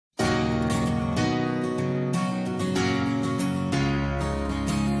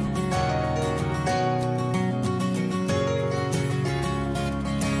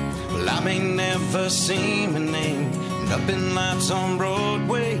never seen my name up in lights on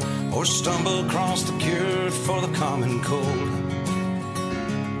Broadway, or stumble across the cure for the common cold.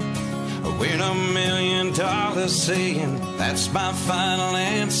 Or win $1 million saying that's my final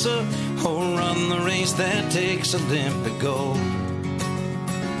answer, or run the race that takes Olympic gold.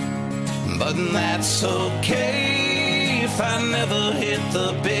 But that's okay if I never hit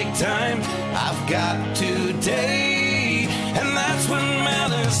the big time. I've got today, and that's what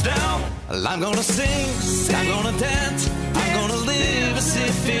matters now. I'm gonna sing, I'm gonna dance, I'm gonna live as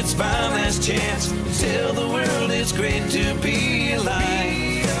if it's my last chance. Tell the world it's great to be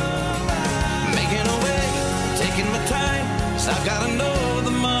alive. Making a way, taking my time, 'cause I've gotta know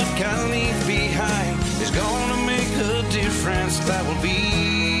the mark I leave behind is gonna make a difference. That will be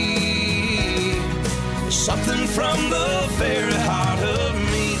something from the very heart of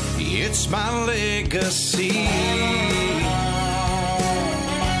me. It's my legacy.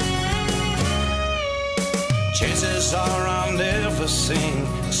 Chances are I'll never sing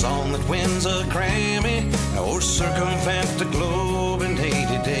a song that wins a Grammy, or circumvent the globe in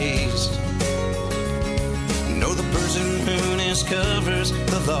 80 days. No, the person who discovers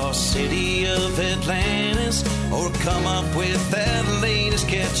the lost city of Atlantis, or come up with that latest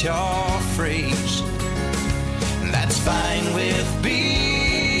catch-all phrase. That's fine with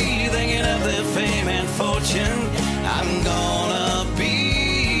me. They can have their fame and fortune. I'm gonna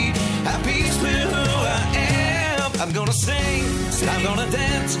be at peace with who I am. I'm gonna sing, I'm gonna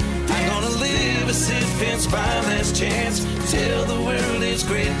dance, I'm gonna live as if it's my last chance. Tell the world it's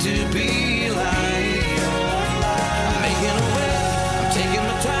great to be alive. I'm making a way, I'm taking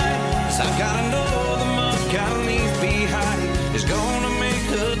my time, 'cause I've gotta know the mark I leave behind is gonna make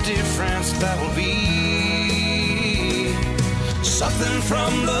a difference. That will be something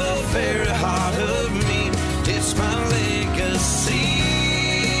from the very heart of me. It's my legacy.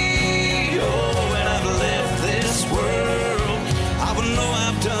 Oh, when I've left this world, I will know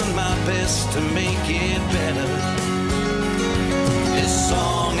I've done my best to make it better. This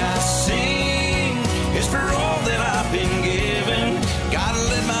song I sing is for all that I've been given. Gotta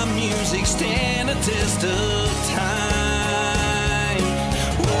let my music stand a test of time.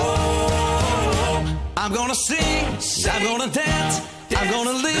 Whoa, I'm gonna sing, I'm gonna dance, I'm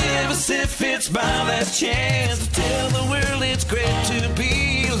gonna live as if it's my last chance to tell the world it's great to be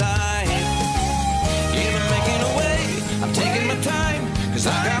alive. Yeah, I'm making a way, I'm taking my time, 'cause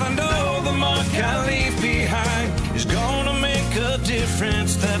I gotta know the mark I leave behind is gonna make a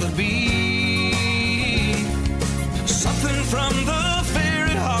difference. That'll be something from the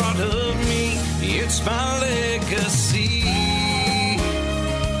very heart of me. It's my legacy.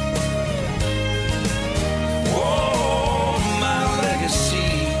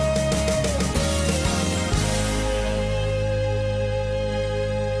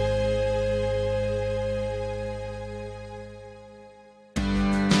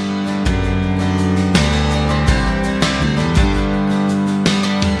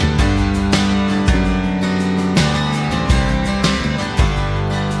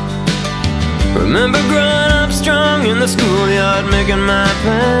 Remember growing up strong in the schoolyard, making my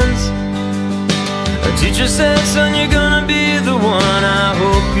plans. A teacher said, son, you're gonna be the one. I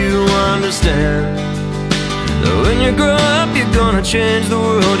hope you understand that when you grow up, you're gonna change the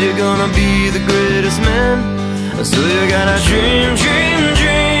world. You're gonna be the greatest man. So you gotta dream, dream,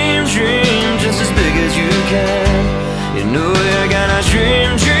 dream, dream, just as big as you can. You know you gotta dream,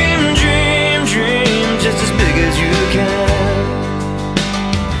 dream, dream, dream, just as big as you can.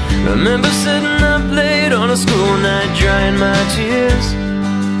 Remember sitting up late on a school night, drying my tears.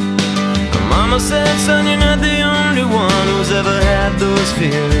 My mama said, son, you're not the only one who's ever had those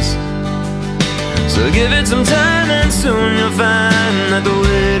fears. So give it some time and soon you'll find that the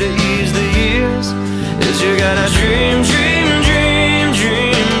way to ease the years is you gotta dream, dream, dream,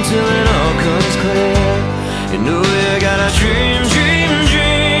 dream till it all comes clear. You know you gotta dream, dream,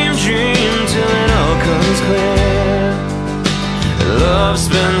 dream, dream till it all comes clear. Love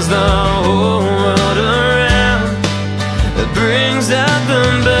spins the whole world around. It brings out the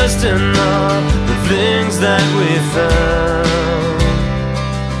best in all the things that we found.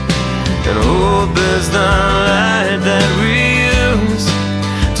 And hope is the light that we use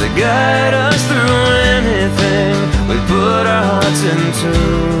to guide us through anything we put our hearts into.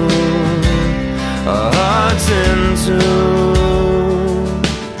 Our hearts into.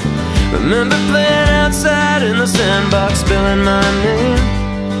 Remember playing outside in the sandbox, spelling my name.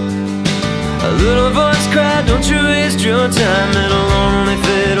 A little voice cried, don't you waste your time, it'll only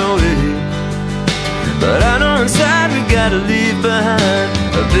fade away. But I know inside we gotta leave behind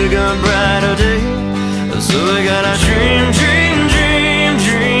a bigger, brighter day. So we gotta dream, dream, dream,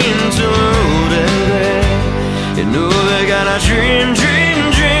 dream till we're old my dreams.